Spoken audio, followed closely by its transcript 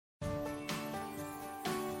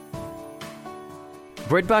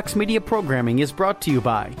Redbox Media Programming is brought to you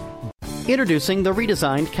by introducing the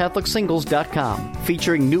redesigned CatholicSingles.com,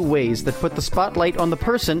 featuring new ways that put the spotlight on the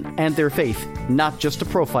person and their faith, not just a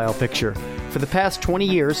profile picture. For the past 20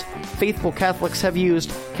 years, faithful Catholics have used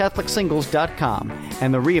CatholicSingles.com,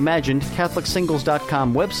 and the reimagined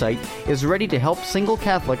CatholicSingles.com website is ready to help single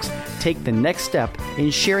Catholics take the next step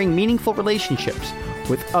in sharing meaningful relationships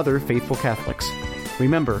with other faithful Catholics.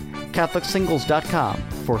 Remember, CatholicSingles.com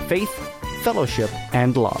for faith, fellowship,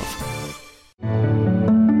 and love.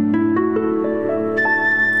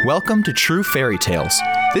 Welcome to True Fairy Tales.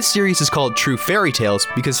 This series is called True Fairy Tales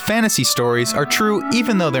because fantasy stories are true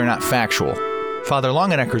even though they're not factual. Father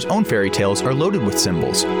Longenecker's own fairy tales are loaded with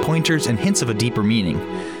symbols, pointers, and hints of a deeper meaning.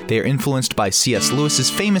 They are influenced by C.S. Lewis's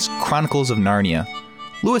famous Chronicles of Narnia.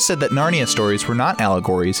 Lewis said that Narnia stories were not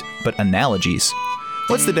allegories, but analogies.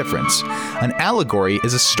 What's the difference? An allegory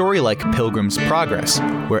is a story like Pilgrim's Progress,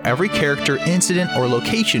 where every character, incident, or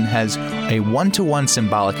location has a one-to-one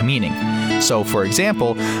symbolic meaning. So, for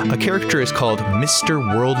example, a character is called Mr.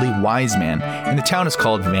 Worldly Wise Man, and the town is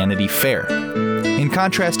called Vanity Fair. In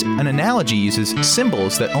contrast, an analogy uses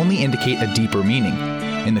symbols that only indicate a deeper meaning.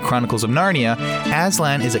 In the Chronicles of Narnia,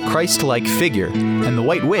 Aslan is a Christ-like figure, and the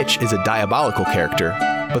White Witch is a diabolical character.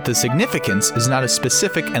 But the significance is not as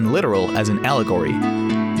specific and literal as an allegory.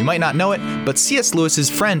 You might not know it, but C.S. Lewis's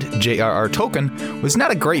friend, J.R.R. Tolkien, was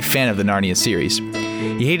not a great fan of the Narnia series.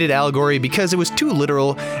 He hated allegory because it was too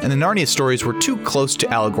literal, and the Narnia stories were too close to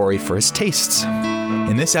allegory for his tastes.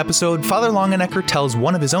 In this episode, Father Longenecker tells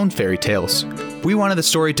one of his own fairy tales. We wanted the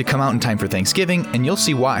story to come out in time for Thanksgiving, and you'll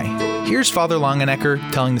see why. Here's Father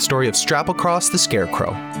Longenecker telling the story of Strapplecross the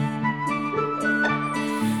Scarecrow.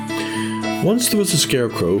 Once there was a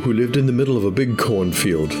scarecrow who lived in the middle of a big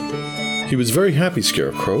cornfield. He was a very happy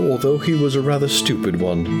scarecrow, although he was a rather stupid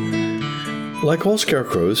one. Like all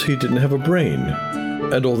scarecrows, he didn't have a brain.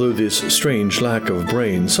 And although this strange lack of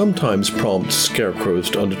brain sometimes prompts scarecrows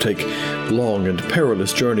to undertake long and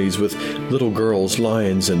perilous journeys with little girls,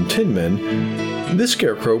 lions, and tin men, this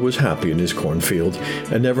scarecrow was happy in his cornfield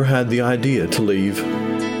and never had the idea to leave.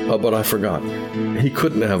 But I forgot. He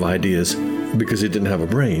couldn't have ideas because he didn't have a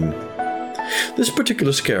brain. This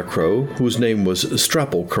particular scarecrow, whose name was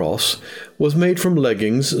Strapplecross, was made from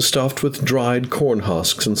leggings stuffed with dried corn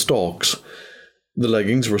husks and stalks. The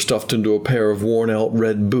leggings were stuffed into a pair of worn-out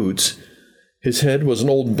red boots. His head was an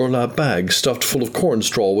old burlap bag stuffed full of corn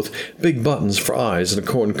straw with big buttons for eyes and a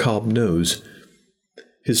corn-cob nose.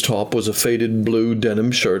 His top was a faded blue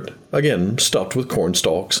denim shirt, again stuffed with corn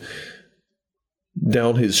stalks.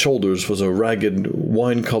 Down his shoulders was a ragged,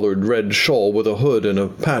 wine-colored red shawl with a hood and a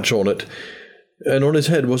patch on it, and on his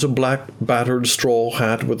head was a black, battered straw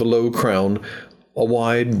hat with a low crown, a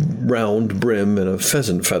wide, round brim, and a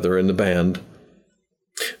pheasant feather in the band.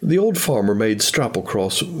 The old farmer made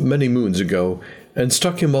Strapplecross many moons ago, and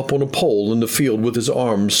stuck him up on a pole in the field with his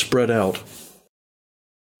arms spread out.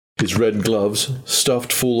 His red gloves,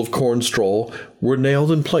 stuffed full of corn straw, were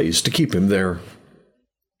nailed in place to keep him there.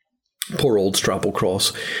 Poor old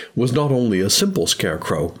Strapplecross was not only a simple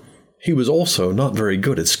scarecrow, he was also not very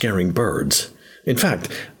good at scaring birds. In fact,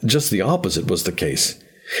 just the opposite was the case.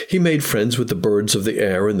 He made friends with the birds of the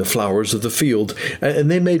air and the flowers of the field, and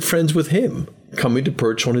they made friends with him, coming to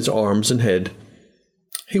perch on his arms and head.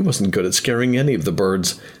 He wasn't good at scaring any of the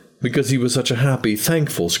birds, because he was such a happy,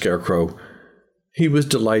 thankful scarecrow. He was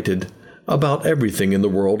delighted about everything in the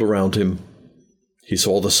world around him. He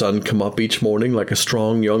saw the sun come up each morning like a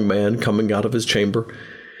strong young man coming out of his chamber,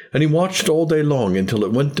 and he watched it all day long until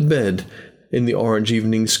it went to bed in the orange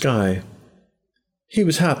evening sky. He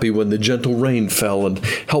was happy when the gentle rain fell and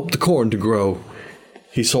helped the corn to grow.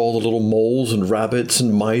 He saw the little moles and rabbits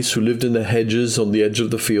and mice who lived in the hedges on the edge of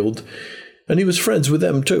the field, and he was friends with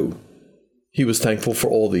them too. He was thankful for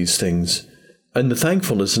all these things, and the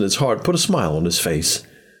thankfulness in his heart put a smile on his face.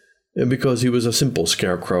 And because he was a simple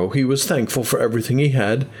scarecrow, he was thankful for everything he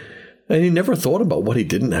had, and he never thought about what he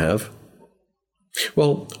didn't have.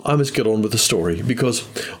 Well, I must get on with the story, because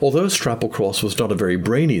although Strapplecross was not a very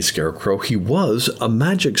brainy scarecrow, he was a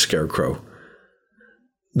magic scarecrow.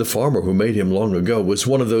 The farmer who made him long ago was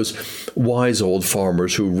one of those wise old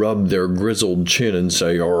farmers who rub their grizzled chin and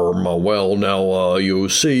say, well, now, you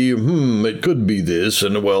see, it could be this,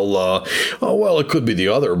 and, it could be the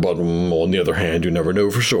other, but on the other hand, you never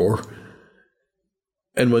know for sure.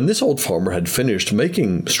 And when this old farmer had finished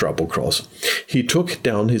making Strapplecross, he took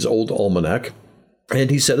down his old almanac, and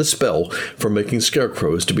he set a spell for making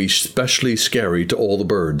scarecrows to be specially scary to all the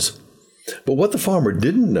birds. But what the farmer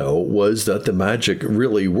didn't know was that the magic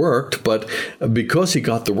really worked, but because he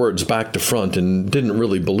got the words back to front and didn't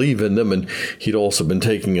really believe in them, and he'd also been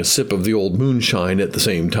taking a sip of the old moonshine at the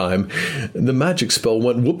same time, the magic spell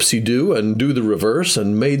went whoopsie-doo and do the reverse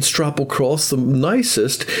and made Strapplecross the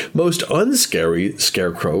nicest, most unscary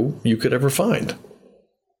scarecrow you could ever find.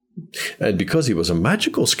 And because he was a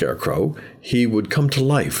magical scarecrow, he would come to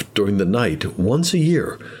life during the night once a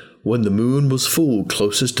year, when the moon was full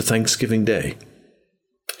closest to Thanksgiving Day.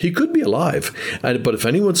 He could be alive, but if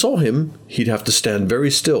anyone saw him, he'd have to stand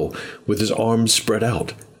very still with his arms spread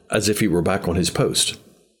out, as if he were back on his post.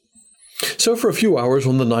 So for a few hours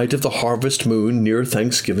on the night of the harvest moon near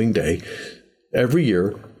Thanksgiving Day, every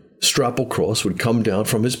year, Strapplecross would come down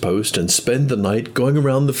from his post and spend the night going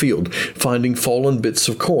around the field, finding fallen bits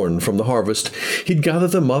of corn from the harvest. He'd gather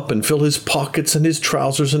them up and fill his pockets and his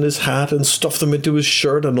trousers and his hat and stuff them into his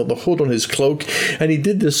shirt and on the hood on his cloak, and he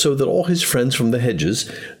did this so that all his friends from the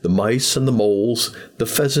hedges, the mice and the moles, the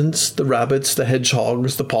pheasants, the rabbits, the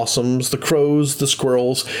hedgehogs, the possums, the crows, the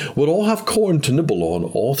squirrels, would all have corn to nibble on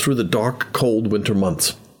all through the dark, cold winter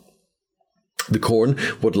months. The corn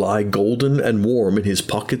would lie golden and warm in his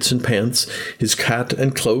pockets and pants, his hat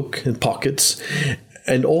and cloak and pockets,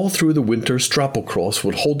 and all through the winter Strapplecross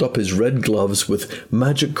would hold up his red gloves with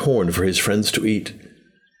magic corn for his friends to eat.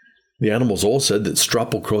 The animals all said that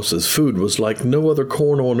Strapplecross's food was like no other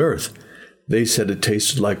corn on earth. They said it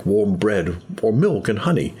tasted like warm bread or milk and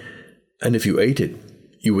honey, and if you ate it,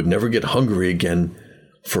 you would never get hungry again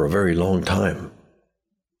for a very long time.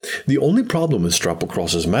 The only problem with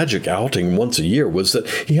Strapplecross's magic outing once a year was that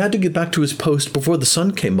he had to get back to his post before the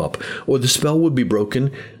sun came up, or the spell would be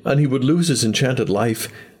broken, and he would lose his enchanted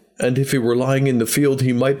life. And if he were lying in the field,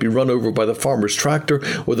 he might be run over by the farmer's tractor,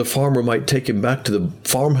 or the farmer might take him back to the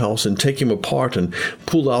farmhouse and take him apart and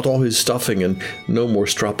pull out all his stuffing, and no more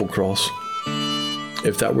Strapplecross.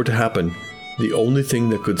 If that were to happen, the only thing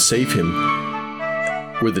that could save him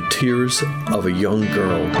were the tears of a young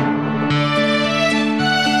girl.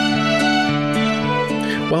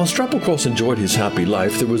 While Strapplecross enjoyed his happy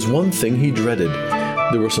life, there was one thing he dreaded.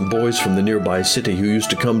 There were some boys from the nearby city who used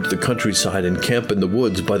to come to the countryside and camp in the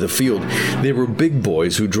woods by the field. They were big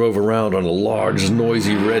boys who drove around on a large,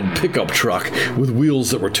 noisy red pickup truck with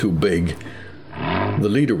wheels that were too big. The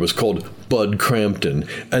leader was called Bud Crampton,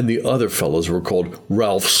 and the other fellows were called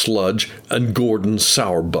Ralph Sludge and Gordon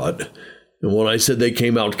Sourbutt. And when I said they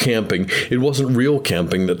came out camping, it wasn't real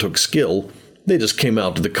camping that took skill. They just came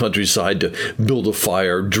out to the countryside to build a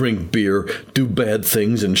fire, drink beer, do bad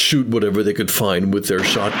things, and shoot whatever they could find with their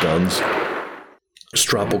shotguns.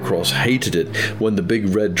 Strapplecross hated it when the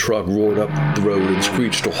big red truck roared up the road and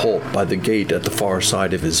screeched to halt by the gate at the far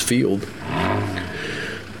side of his field.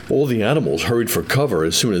 All the animals hurried for cover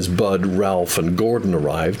as soon as Bud, Ralph, and Gordon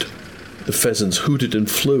arrived. The pheasants hooted and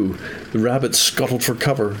flew, the rabbits scuttled for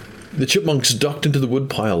cover, the chipmunks ducked into the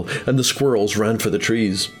woodpile, and the squirrels ran for the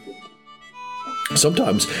trees.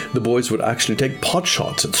 Sometimes the boys would actually take pot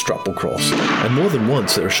shots at Strapplecross, and more than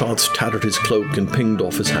once their shots tattered his cloak and pinged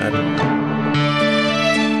off his hat.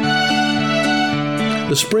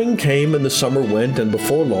 The spring came and the summer went, and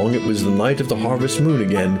before long it was the night of the harvest moon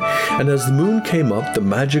again, and as the moon came up, the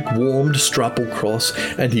magic warmed Strapplecross,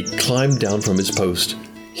 and he climbed down from his post.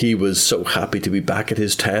 He was so happy to be back at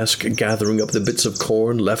his task, gathering up the bits of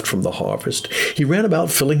corn left from the harvest. He ran about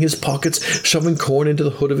filling his pockets, shoving corn into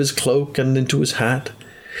the hood of his cloak and into his hat.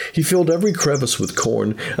 He filled every crevice with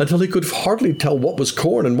corn, until he could hardly tell what was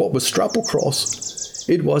corn and what was Strapplecross.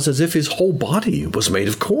 It was as if his whole body was made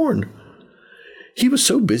of corn. He was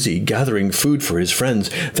so busy gathering food for his friends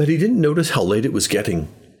that he didn't notice how late it was getting.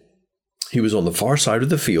 He was on the far side of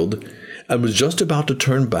the field, and was just about to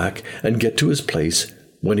turn back and get to his place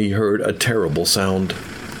when he heard a terrible sound.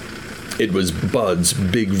 It was Bud's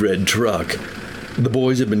big red truck. The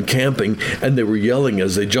boys had been camping, and they were yelling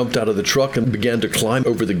as they jumped out of the truck and began to climb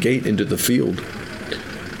over the gate into the field.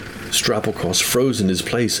 Strapplecross froze in his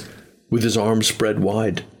place, with his arms spread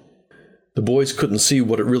wide. The boys couldn't see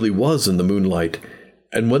what it really was in the moonlight,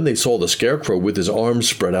 and when they saw the Scarecrow with his arms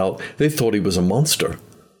spread out, they thought he was a monster.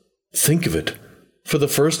 Think of it! For the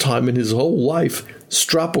first time in his whole life,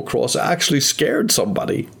 Strapplecross actually scared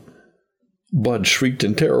somebody. Bud shrieked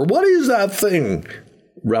in terror. "What is that thing?"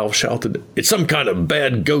 Ralph shouted. "It's some kind of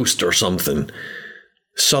bad ghost or something."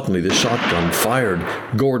 Suddenly the shotgun fired.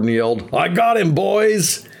 Gordon yelled, "I got him,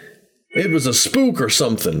 boys!" It was a spook or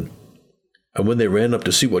something. And when they ran up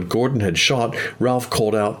to see what Gordon had shot, Ralph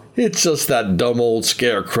called out, "It's just that dumb old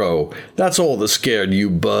Scarecrow. That's all that scared you,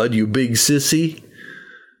 Bud, you big sissy."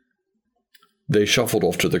 They shuffled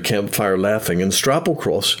off to their campfire laughing, and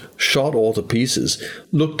Strapplecross, shot all to pieces,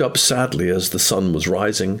 looked up sadly as the sun was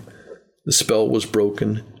rising. The spell was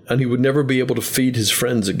broken, and he would never be able to feed his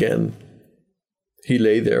friends again. He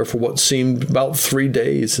lay there for what seemed about 3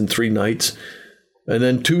 days and 3 nights, and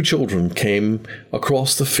then 2 children came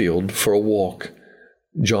across the field for a walk.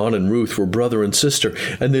 John and Ruth were brother and sister,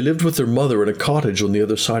 and they lived with their mother in a cottage on the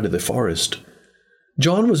other side of the forest.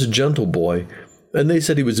 John was a gentle boy, and they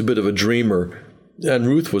said he was a bit of a dreamer, and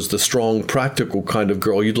Ruth was the strong, practical kind of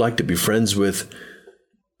girl you'd like to be friends with.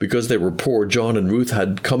 Because they were poor, John and Ruth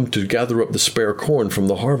had come to gather up the spare corn from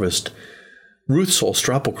the harvest. Ruth saw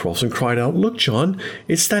Strapplecross and cried out, "Look, John,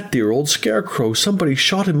 it's that dear old Scarecrow. Somebody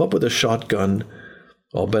shot him up with a shotgun."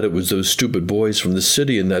 "I'll bet it was those stupid boys from the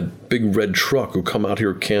city in that big red truck who come out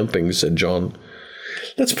here camping," said John.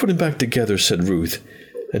 "Let's put him back together," said Ruth,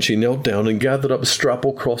 and she knelt down and gathered up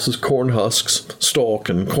Strapplecross's corn husks, stalk,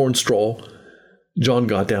 and corn straw. John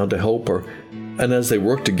got down to help her, and as they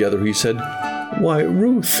worked together, he said, "Why,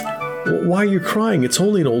 Ruth, why are you crying? It's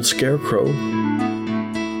only an old scarecrow."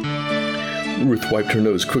 Ruth wiped her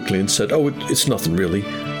nose quickly and said, "Oh, it's nothing really.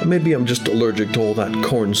 Maybe I'm just allergic to all that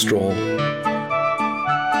corn straw."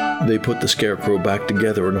 They put the scarecrow back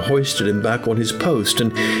together and hoisted him back on his post,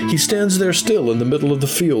 and he stands there still in the middle of the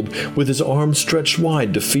field with his arms stretched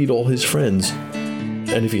wide to feed all his friends.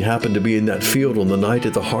 And if you happen to be in that field on the night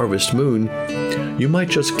of the harvest moon, you might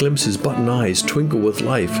just glimpse his button eyes twinkle with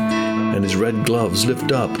life and his red gloves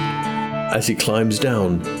lift up as he climbs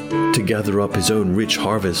down to gather up his own rich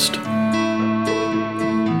harvest.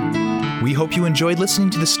 We hope you enjoyed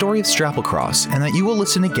listening to the story of Strapplecross and that you will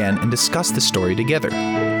listen again and discuss the story together.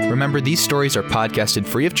 Remember, these stories are podcasted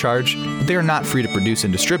free of charge, but they are not free to produce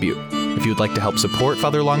and distribute. If you would like to help support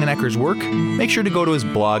Father Longenecker's work, make sure to go to his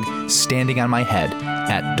blog, Standing on My Head,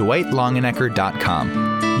 at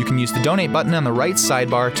dwightlongenecker.com. You can use the donate button on the right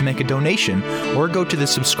sidebar to make a donation, or go to the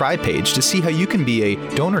subscribe page to see how you can be a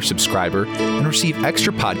donor subscriber and receive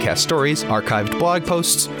extra podcast stories, archived blog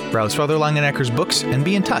posts, browse Father Longenecker's books, and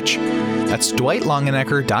be in touch. That's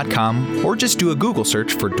dwightlongenecker.com, or just do a Google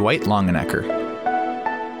search for Dwight Longenecker.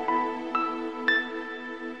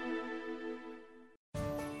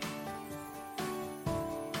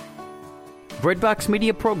 Breadbox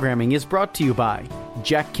Media programming is brought to you by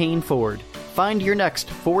Jack Kane Ford. Find your next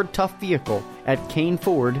Ford Tough vehicle at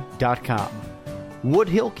caneford.com.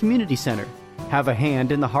 Woodhill Community Center. Have a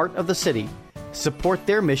hand in the heart of the city. Support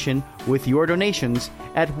their mission with your donations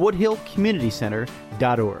at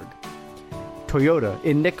woodhillcommunitycenter.org. Toyota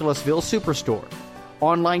in Nicholasville Superstore.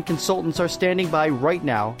 Online consultants are standing by right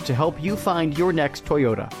now to help you find your next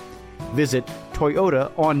Toyota. Visit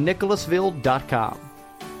toyotaonnicholasville.com.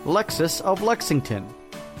 Lexus of Lexington,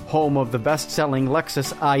 home of the best-selling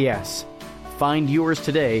Lexus IS. Find yours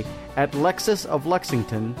today at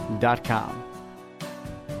lexusoflexington.com.